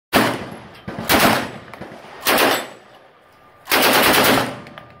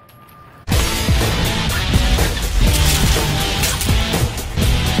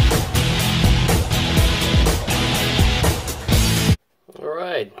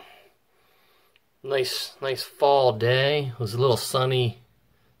Nice fall day. It was a little sunnier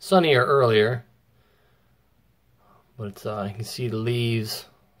earlier, but it's, you can see the leaves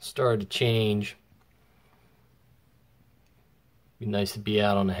started to change. Be nice to be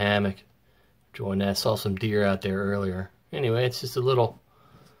out on the hammock, enjoying that. Saw some deer out there earlier. Anyway, it's just a few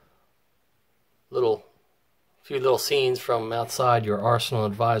little scenes from outside your Arsenal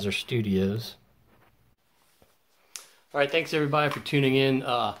Advisor studios. All right, thanks everybody for tuning in.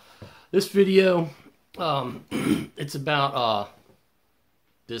 This video, it's about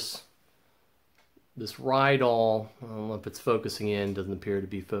this RyDol. I don't know if it's focusing in. Doesn't appear to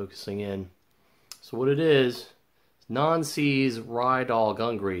be focusing in. So what it is non-seize RyDol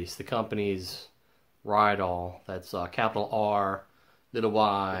gun grease. The company's RyDol. That's capital R, little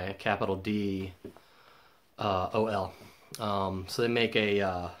y, capital D, OL. So they make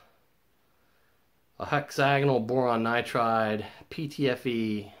a hexagonal boron nitride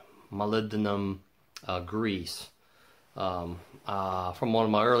PTFE molybdenum grease. From one of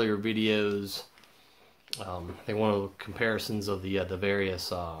my earlier videos, I think one of the comparisons of the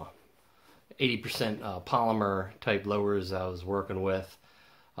various 80% polymer type lowers I was working with.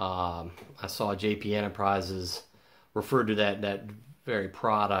 I saw JP Enterprises referred to that very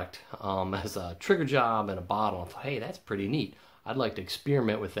product as a trigger job in a bottle. I thought, hey, that's pretty neat. I'd like to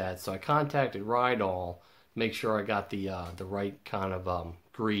experiment with that. So I contacted RyDol to make sure I got the right kind of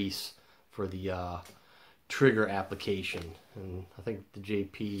grease for the trigger application. And I think the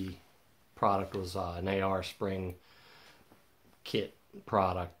JP product was an AR spring kit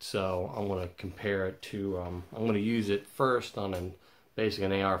product. So I'm going to compare it to, I'm going to use it first on basically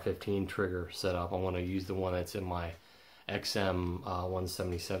an AR15 trigger setup. I'm going to use the one that's in my XM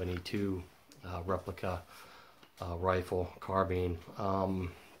 177E2 replica rifle carbine.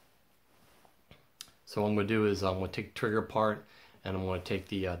 So what I'm going to do is I'm going to take the trigger apart, and I'm going to take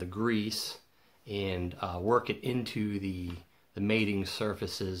the grease and work it into the mating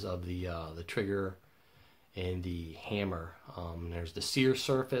surfaces of the trigger and the hammer. There's the sear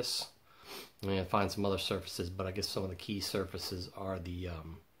surface. I'm going to find some other surfaces, but I guess some of the key surfaces are the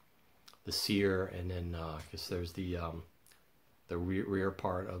sear, and then I guess there's the rear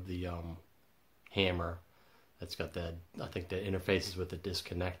part of the hammer. That's got that, I think that interfaces with the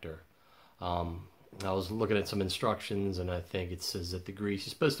disconnector. I was looking at some instructions, and I think it says that the grease, you're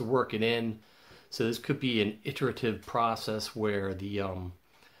supposed to work it in. So this could be an iterative process where the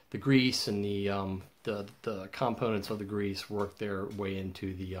grease and the components of the grease work their way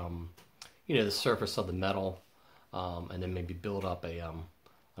into the the surface of the metal, and then maybe build up a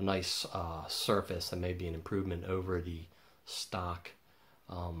nice surface, and maybe an improvement over the stock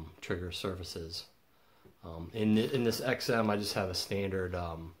trigger surfaces. In this XM, I just have a standard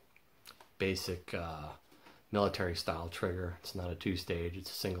basic military style trigger. It's not a two-stage,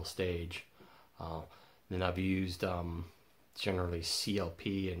 it's a single stage. Then I've used generally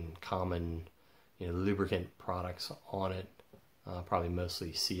CLP and common lubricant products on it, probably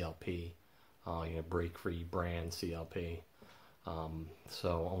mostly CLP, break-free brand CLP.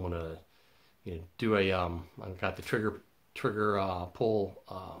 So I'm gonna do a I've got the trigger pull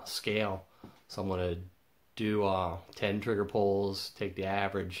scale, so I'm gonna do 10 trigger pulls, take the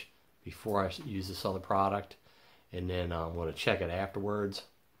average before I use this other product, and then I'm going to check it afterwards,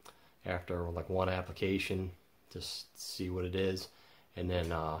 after like one application, just see what it is, and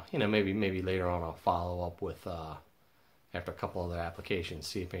then maybe later on I'll follow up with after a couple other applications,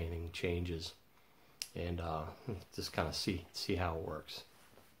 see if anything changes, and just kind of see how it works.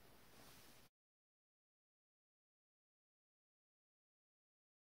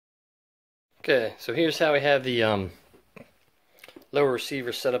 Okay, so here's how we have the lower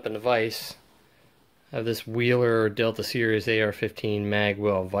receiver set up in the vise. I have this Wheeler Delta Series AR15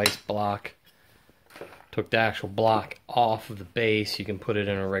 Magwell vise block. Took the actual block off of the base. You can put it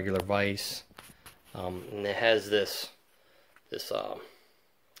in a regular vise, and it has this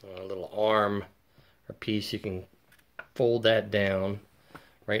little arm or piece. You can fold that down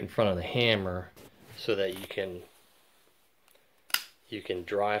right in front of the hammer so that you can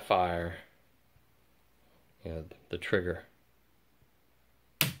dry fire the trigger.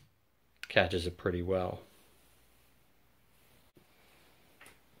 Catches it pretty well.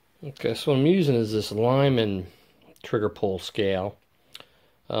 Okay, so what I'm using is this Lyman trigger pull scale.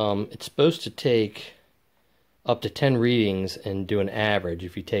 It's supposed to take up to 10 readings and do an average.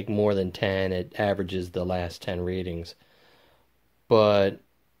 If you take more than 10, it averages the last 10 readings. But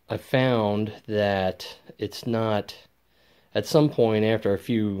I found that it's not, at some point after a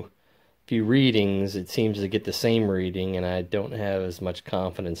few readings, it seems to get the same reading, and I don't have as much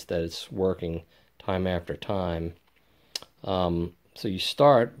confidence that it's working time after time. So you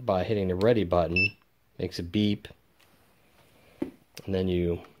start by hitting the ready button, makes a beep, and then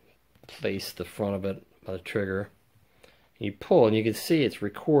you place the front of it by the trigger. You pull, and you can see it's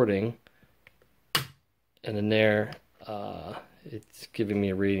recording, and in there it's giving me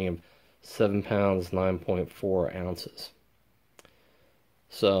a reading of 7 pounds 9.4 ounces.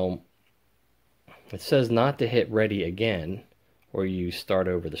 So it says not to hit ready again, or you start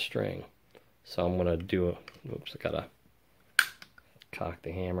over the string. So I'm gonna do a, oops, I gotta cock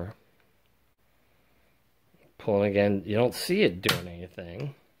the hammer. Pulling again, you don't see it doing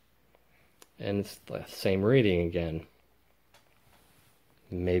anything, and it's the same reading again.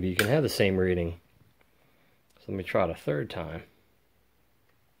 Maybe you can have the same reading. So let me try it a third time.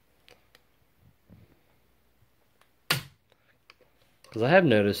 Because I have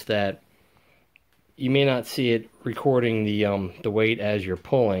noticed that you may not see it recording the weight as you're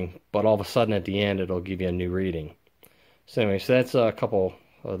pulling, but all of a sudden at the end it'll give you a new reading. So anyway, so that's a couple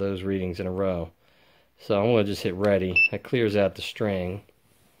of those readings in a row. So I'm going to just hit ready. That clears out the string.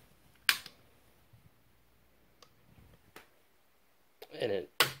 And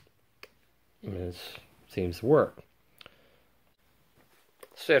it seems to work.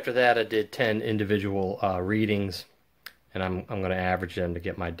 So after that, I did 10 individual readings, and I'm going to average them to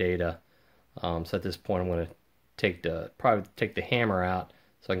get my data. So at this point, I'm going to probably take the hammer out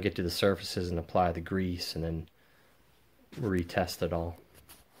so I can get to the surfaces and apply the grease, and then retest it all.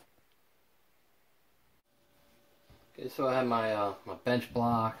 Okay, so I have my my bench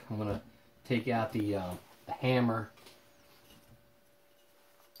block. I'm going to take out the hammer.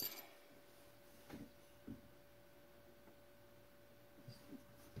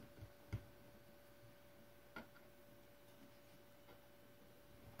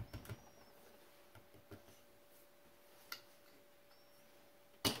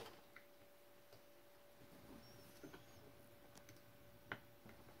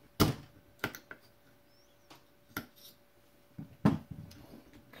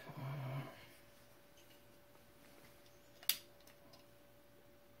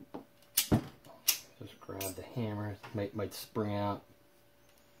 Just grab the hammer, it might spring out.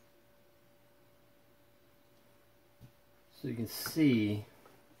 So you can see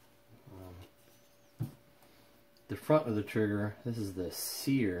the front of the trigger. This is the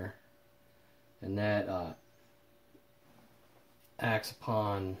sear, and that acts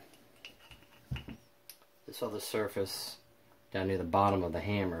upon this other surface down near the bottom of the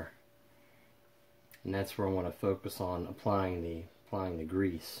hammer, and that's where I want to focus on applying the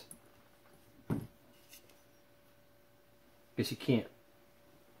grease. Guess you can't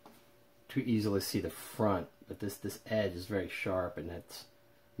too easily see the front, but this edge is very sharp, and that's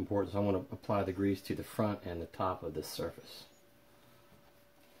important. So I want to apply the grease to the front and the top of this surface.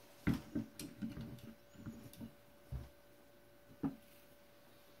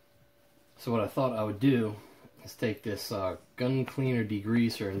 So what I thought I would do is take this gun cleaner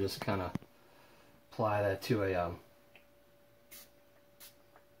degreaser and just kind of apply that to a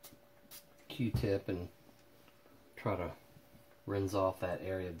Q-tip and try to rinse off that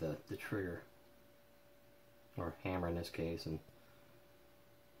area of the trigger, or hammer in this case, and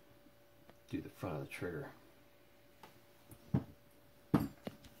do the front of the trigger.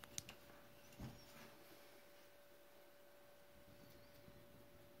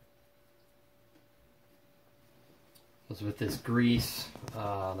 So with this grease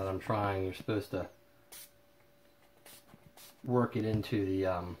that I'm trying, you're supposed to work it into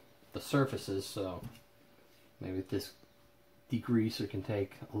the surfaces, so maybe this degreaser can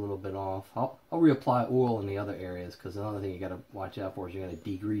take a little bit off. I'll reapply oil in the other areas, because another thing you got to watch out for is you got to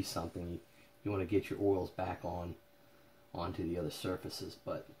degrease something. You want to get your oils back onto the other surfaces,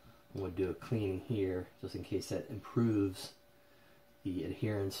 but I'm going to do a cleaning here just in case that improves the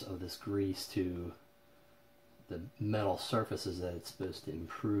adherence of this grease to the metal surfaces that it's supposed to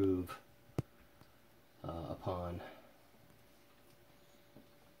improve upon.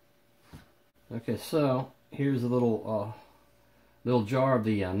 Okay, so here's a little jar of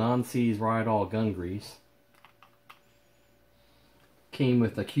the non-seize RyDol gun grease. Came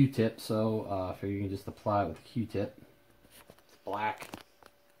with a Q-tip, so if you can just apply it with a Q-tip. It's black.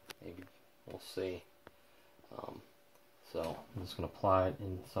 Maybe we'll see. So I'm just going to apply it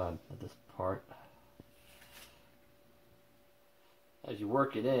inside of this part. As you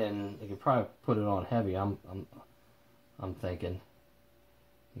work it in, you can probably put it on heavy. I'm thinking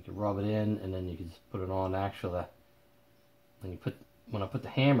you can rub it in, and then you can just put it on. Actually, when I put the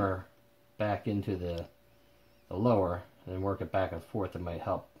hammer back into the lower and then work it back and forth, it might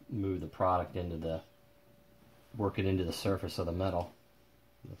help move the product into work it into the surface of the metal.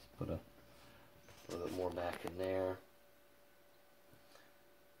 Let's put a little bit more back in there.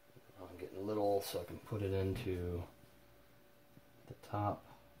 I'll getting little so I can put it into the top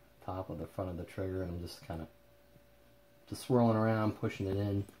of the front of the trigger, and I'm just kind of just swirling around, pushing it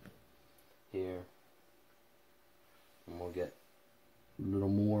in here, and we'll get a little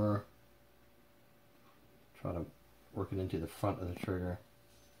more, try to work it into the front of the trigger.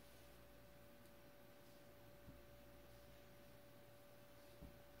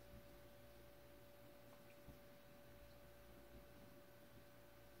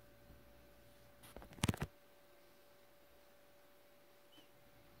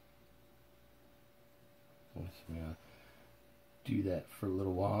 I'm going to do that for a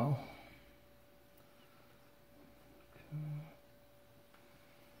little while.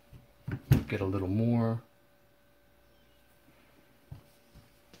 Okay. Get a little more.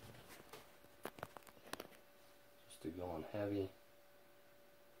 Just to go on heavy.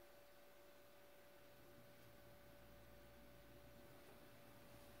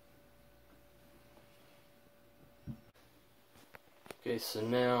 Okay, so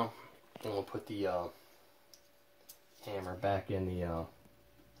now I'm going to put the hammer back in the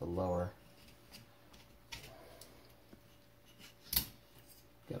lower.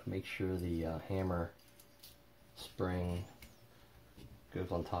 Got to make sure the hammer spring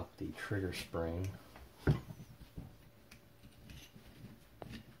goes on top of the trigger spring. Okay,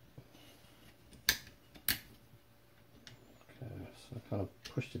 so I kind of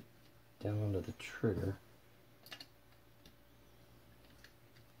pushed it down onto the trigger.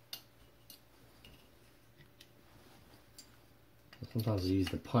 Sometimes I use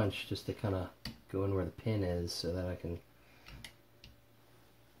the punch just to kind of go in where the pin is so that I can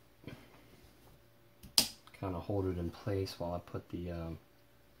kind of hold it in place while I put the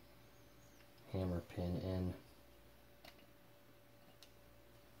hammer pin in.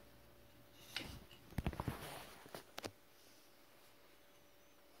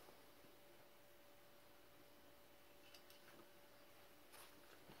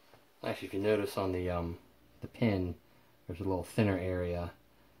 Actually, if you notice on the pin, there's a little thinner area,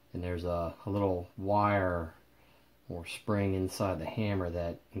 and there's a little wire or spring inside the hammer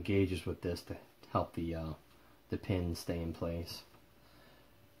that engages with this to help the pin stay in place.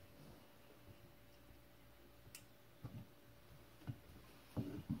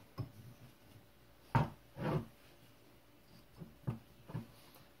 I'm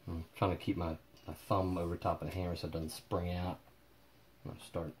trying to keep my thumb over top of the hammer so it doesn't spring out. I'll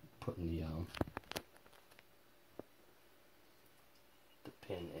start putting the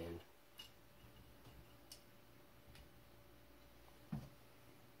pin in.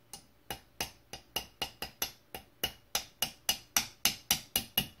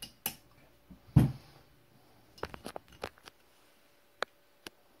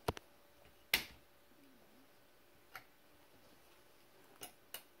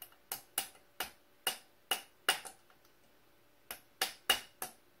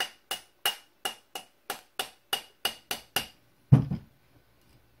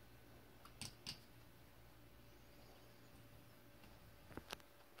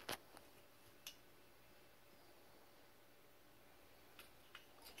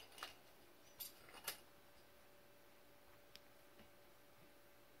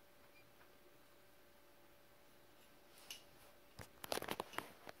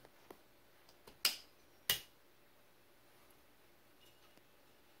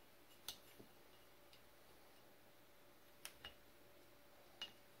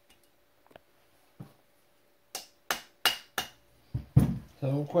 So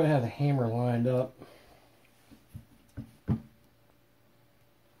I don't quite have the hammer lined up.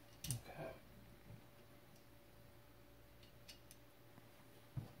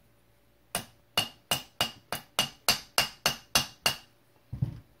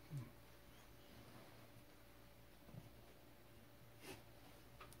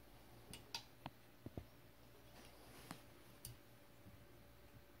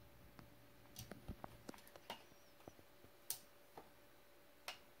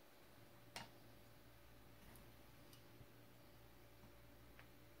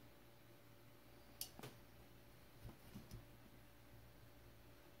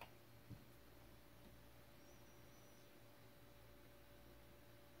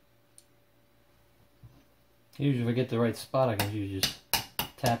 Usually if I get the right spot, I can usually just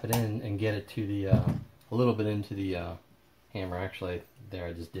tap it in and get it to the, a little bit into the hammer. Actually, there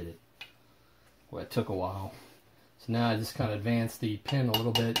I just did it. Well, it took a while. So now I just kind of advance the pin a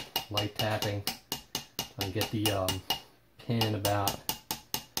little bit, light tapping, and get the pin about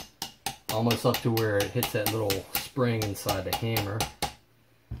almost up to where it hits that little spring inside the hammer.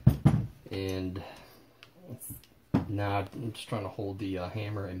 And Now I'm just trying to hold the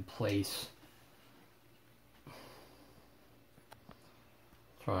hammer in place.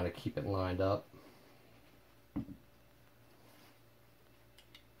 Trying to keep it lined up. I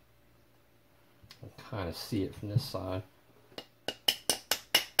can kind of see it from this side.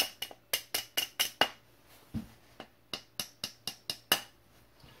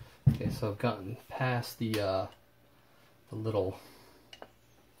 Okay, so I've gotten past the little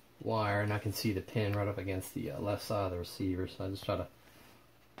wire, and I can see the pin right up against the left side of the receiver. So I just try to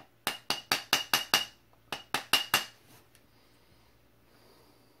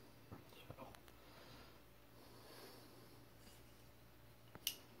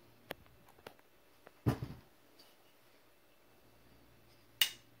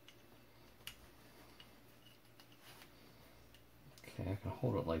I can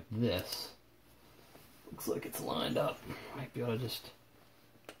hold it like this. Looks like it's lined up. Might be able to just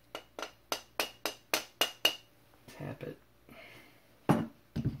tap it.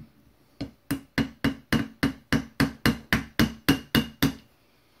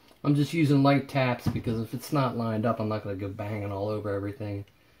 I'm just using light taps because if it's not lined up, I'm not going to go banging all over everything.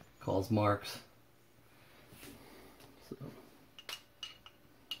 Cause marks. So.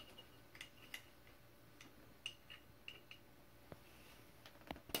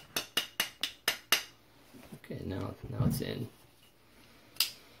 Okay, now it's in.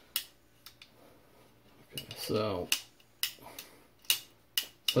 Okay, so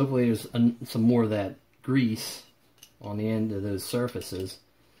hopefully there's some more of that grease on the end of those surfaces,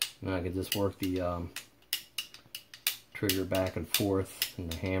 and I can just work the trigger back and forth and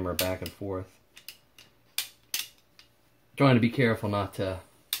the hammer back and forth. Trying to be careful not to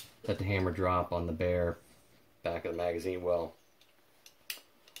let the hammer drop on the bare back of the magazine well.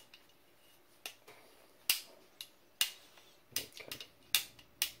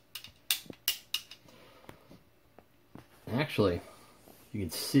 Actually, you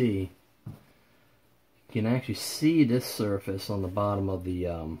can actually see this surface on the bottom of the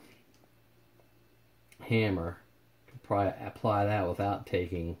hammer. You can probably apply that without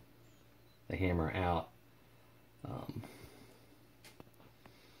taking the hammer out. I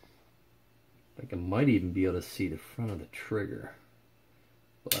think I might even be able to see the front of the trigger.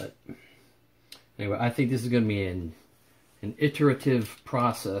 But anyway, I think this is going to be an iterative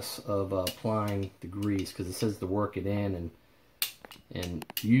process of applying the grease, because it says to work it in, and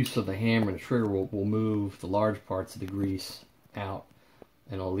use of the hammer and the trigger will move the large parts of the grease out,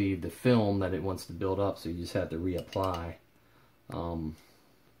 and it'll leave the film that it wants to build up, so you just have to reapply. So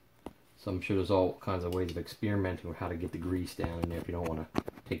I'm sure there's all kinds of ways of experimenting with how to get the grease down in there if you don't want to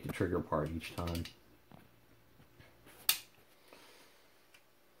take the trigger apart each time.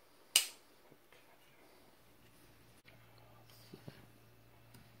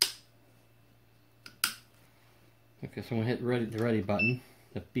 Okay, so I'm going to hit the ready button.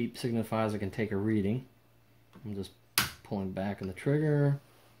 The beep signifies I can take a reading. I'm just pulling back on the trigger.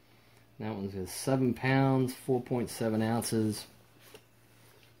 That one says 7 pounds, 4.7 ounces.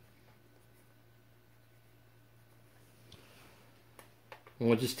 And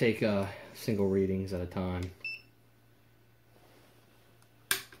we'll just take single readings at a time.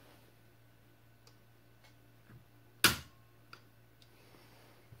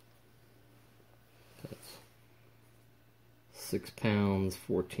 That's 6 pounds,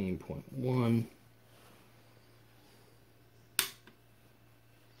 14.1.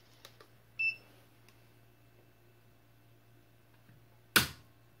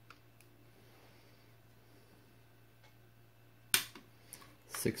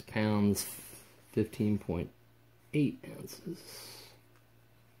 £6, 15.8 ounces.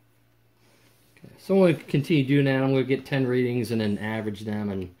 Okay, so I'm going to continue doing that. I'm going to get 10 readings and then average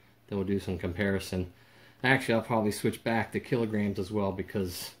them, and then we'll do some comparison. Actually, I'll probably switch back to kilograms as well,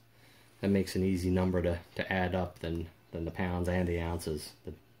 because that makes an easy number to add up than the pounds and the ounces,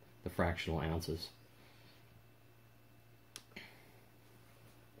 the fractional ounces.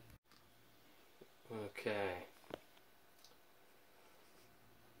 Okay.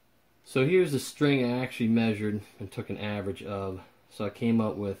 So here's the string I actually measured and took an average of. So I came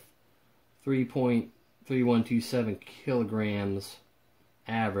up with 3.3127 kilograms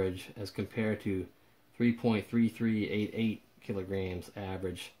average as compared to 3.3388 kilograms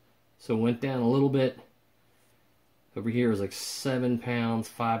average. So it went down a little bit. Over here is like 7 pounds,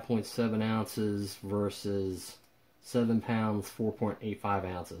 5.7 ounces versus 7 pounds, 4.85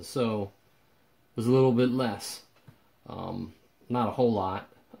 ounces. So it was a little bit less. Not a whole lot.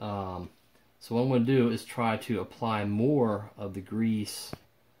 So what I'm going to do is try to apply more of the grease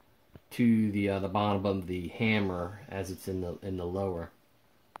to the bottom of the hammer as it's in the lower.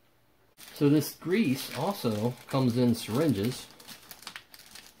 So this grease also comes in syringes.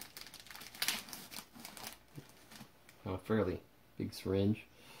 A fairly big syringe.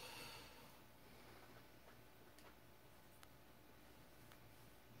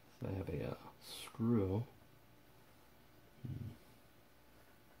 So I have a screw.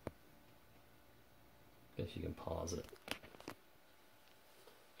 Guess you can pause it.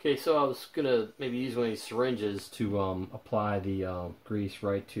 Okay, so I was gonna maybe use one of these syringes to apply the grease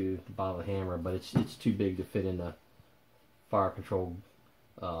right to the bottom of the hammer, but it's too big to fit in the fire control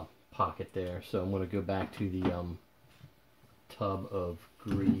pocket there. So I'm gonna go back to the tub of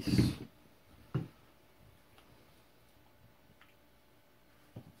grease.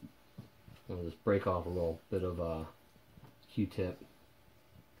 I'll just break off a little bit of Q-tip,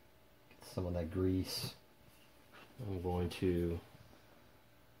 get some of that grease. I'm going to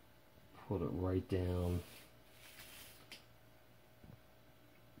put it right down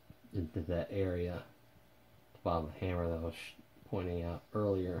into that area, the bottom of the hammer that I was pointing out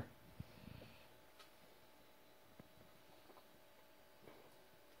earlier.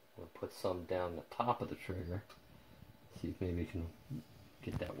 I'll put some down the top of the trigger, see if maybe we can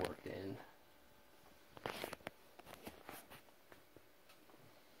get that worked in.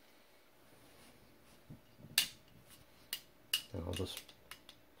 And I'll just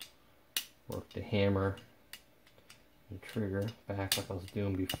work the hammer and trigger back like I was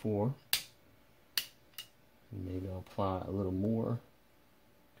doing before. And maybe I'll apply a little more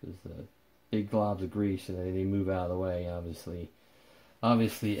because the big globs of grease and they move out of the way.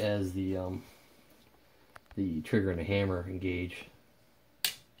 Obviously, as the trigger and the hammer engage.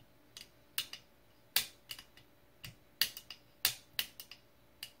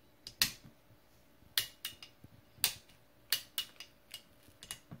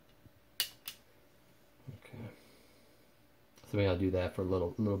 So maybe I'll do that for a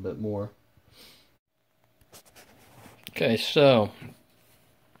little bit more. Okay, so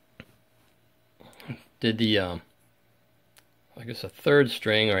did the I guess a third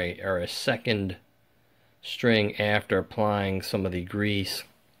string or a second string after applying some of the grease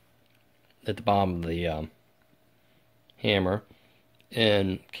at the bottom of the hammer,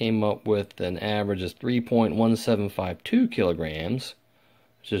 and came up with an average of 3.1752 kilograms.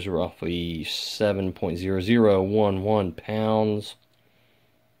 Which is roughly 7.0011 pounds,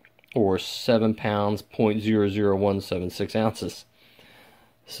 or 7 pounds, 0.00176 ounces.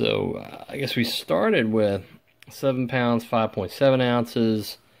 So I guess we started with 7 pounds, 5.7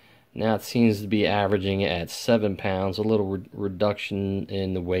 ounces. Now it seems to be averaging at 7 pounds, a little reduction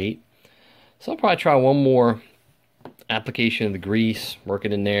in the weight. So I'll probably try one more application of the grease, work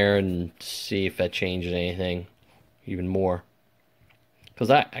it in there, and see if that changes anything even more. Because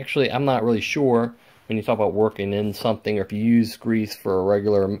I'm not really sure when you talk about working in something, or if you use grease for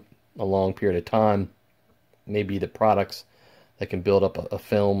a long period of time, maybe the products that can build up a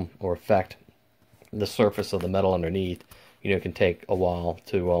film or affect the surface of the metal underneath, can take a while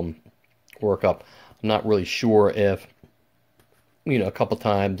to work up. I'm not really sure if, a couple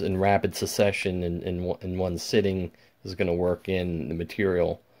times in rapid succession in one sitting is going to work in the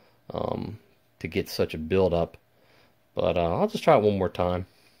material to get such a buildup. But I'll just try it one more time.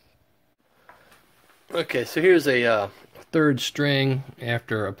 Okay, so here's a third string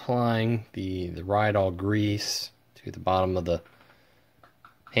after applying the RyDol grease to the bottom of the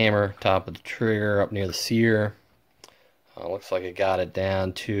hammer, top of the trigger, up near the sear. Looks like it got it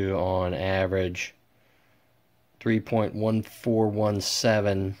down to, on average,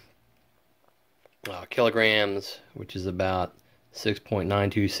 3.1417 kilograms, which is about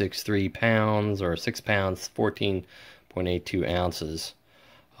 6.9263 pounds, or 6 pounds, 14.82 ounces.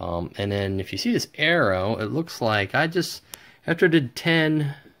 And then if you see this arrow, it looks like I just, after I did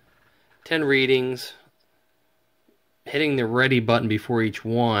 10 readings, hitting the ready button before each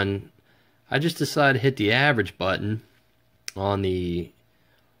one, I just decided to hit the average button on the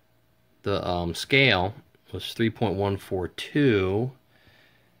scale. It was 3.142.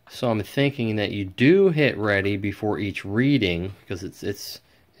 So I'm thinking that you do hit ready before each reading, because it's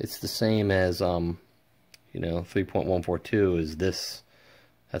the same as 3.142 is this.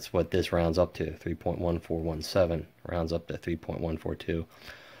 That's what this rounds up to. 3.1417 rounds up to 3.142.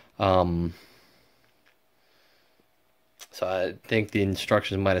 So I think the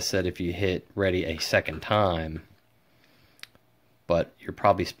instructions might have said if you hit ready a second time, but you're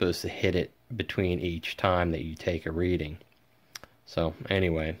probably supposed to hit it between each time that you take a reading. So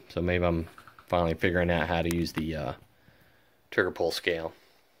anyway, so maybe I'm finally figuring out how to use the trigger pull scale.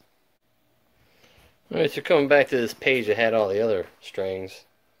 Alright, so coming back to this page that had all the other strings,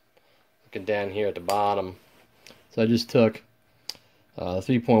 looking down here at the bottom. So I just took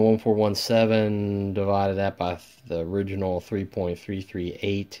 3.1417, divided that by the original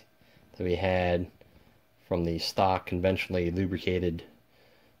 3.338 that we had from the stock conventionally lubricated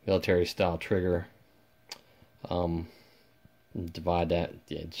military style trigger. Divide that,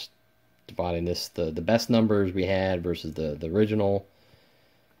 yeah, just dividing this, the best numbers we had versus the original.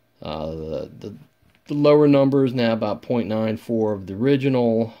 The lower numbers now about 0.94 of the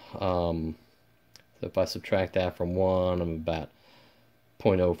original. So if I subtract that from 1, I'm about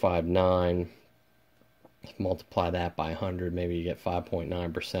 0.059. Multiply that by 100, maybe you get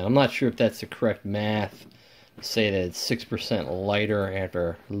 5.9%. I'm not sure if that's the correct math to say that it's 6% lighter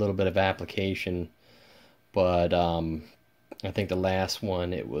after a little bit of application, but I think the last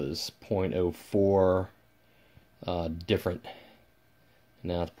one, it was 0.04 different.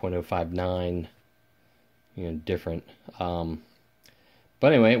 Now it's 0.059, different.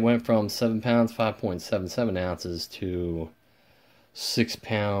 But anyway, it went from 7 pounds, 5.77 ounces to 6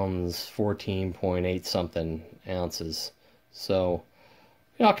 pounds, 14.8 something ounces. So,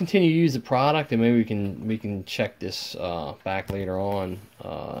 I'll continue to use the product, and maybe we can check this back later on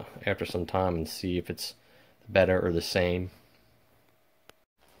after some time and see if it's better or the same.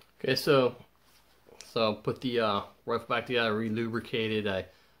 Okay, so I'll put the rifle back together, re-lubricated. I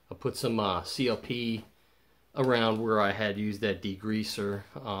put some CLP around where I had used that degreaser,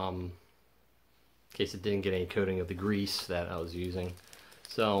 in case it didn't get any coating of the grease that I was using.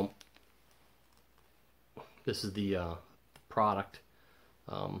 So this is the product.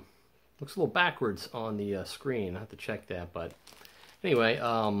 Looks a little backwards on the screen. I have to check that, but anyway,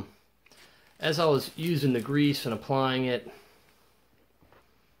 as I was using the grease and applying it,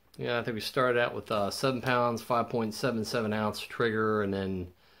 I think we started out with 7 pounds, 5.77 ounce trigger, and then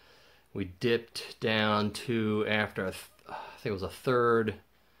we dipped down to, after I think it was a third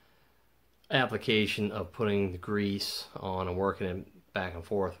application of putting the grease on and working it back and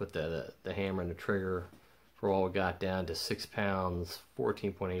forth with the hammer and the trigger, for all we got down to 6 pounds,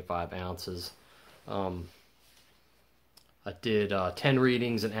 14.85 ounces. I did 10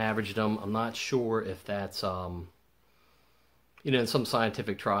 readings and averaged them. I'm not sure if that's in some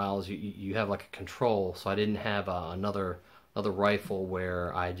scientific trials you have like a control, so I didn't have another rifle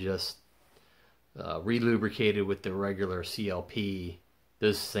where I just re-lubricated with the regular CLP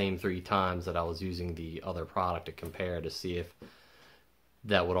those same 3 times that I was using the other product to compare to see if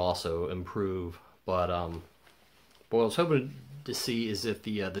that would also improve. But what I was hoping to see is if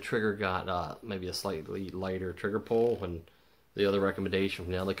the trigger got maybe a slightly lighter trigger pull, and the other recommendation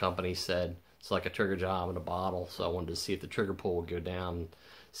from the other company said it's like a trigger job in a bottle, so I wanted to see if the trigger pull would go down.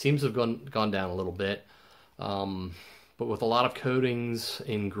 Seems to have gone down a little bit, but with a lot of coatings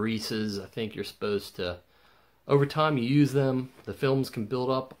and greases, I think you're supposed to, over time you use them, the films can build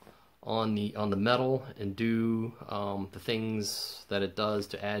up on the metal and do the things that it does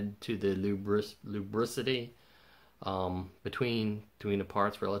to add to the lubricity between the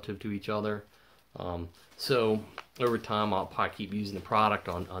parts relative to each other. So over time I'll probably keep using the product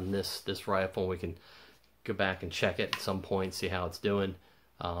on this rifle. We can go back and check it at some point, see how it's doing.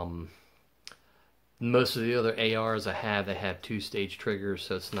 Most of the other ARs I have, they have 2-stage triggers,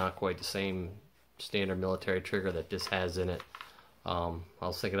 so it's not quite the same standard military trigger that this has in it. I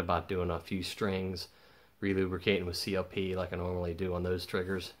was thinking about doing a few strings, re-lubricating with CLP like I normally do on those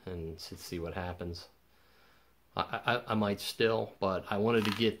triggers, and see what happens. I might still, but I wanted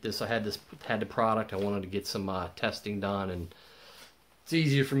to get this. I had the product. I wanted to get some testing done, and it's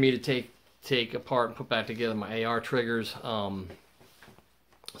easier for me to take apart and put back together my AR triggers.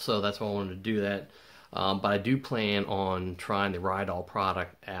 So that's why I wanted to do that. But I do plan on trying the RyDol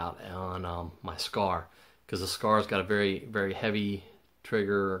product out on my Scar, because the Scar's got a very, very heavy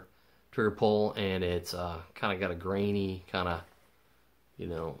trigger pull, and it's kind of got a grainy kind of,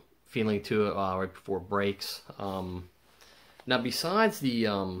 feeling to it right before it breaks. Now, besides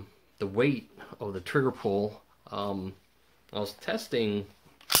the weight of the trigger pull, I was testing.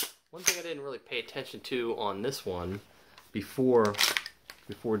 One thing I didn't really pay attention to on this one before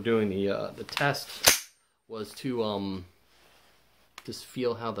doing the test was to just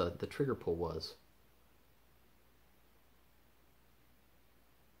feel how the trigger pull was.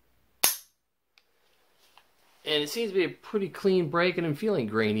 And it seems to be a pretty clean break, and I'm feeling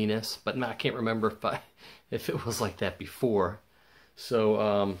graininess, but I can't remember if it was like that before.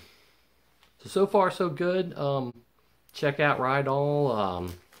 So so far so good. Check out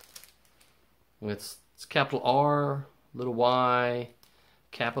RyDol. It's capital R, little y,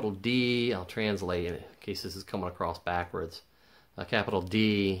 capital D. I'll translate it in case this is coming across backwards. Capital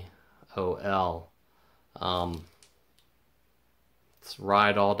D-O-L. It's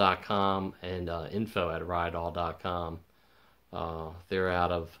RyDol.com and info@RyDol.com. They're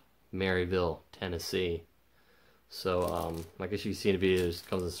out of Maryville, Tennessee. So I guess you can see in the video, it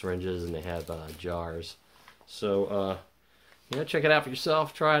comes in syringes and they have jars. So you know, check it out for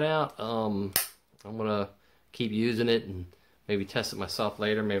yourself, try it out. I'm gonna keep using it and maybe test it myself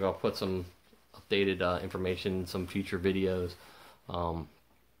later. Maybe I'll put some updated information in some future videos.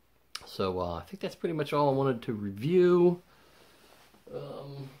 So I think that's pretty much all I wanted to review.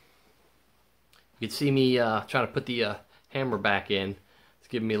 You can see me trying to put the hammer back in. It's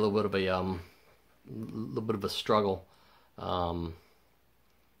giving me a little bit of a struggle. I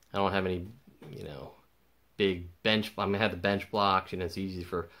don't have any, you know, big bench. I mean, I have the bench blocks, and it's easy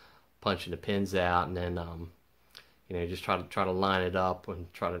for punching the pins out, and then you know, just try to line it up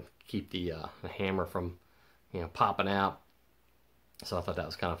and try to keep the hammer from, you know, popping out. So I thought that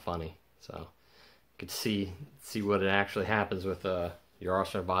was kind of funny. So you could see what it actually happens with your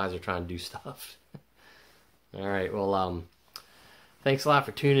arsenal advisor trying to do stuff. All right, well, thanks a lot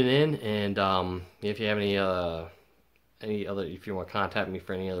for tuning in, and if you have any other, if you want to contact me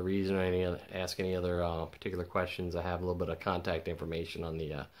for any other reason or ask any other particular questions, I have a little bit of contact information on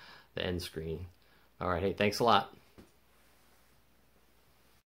the end screen. All right, hey, thanks a lot.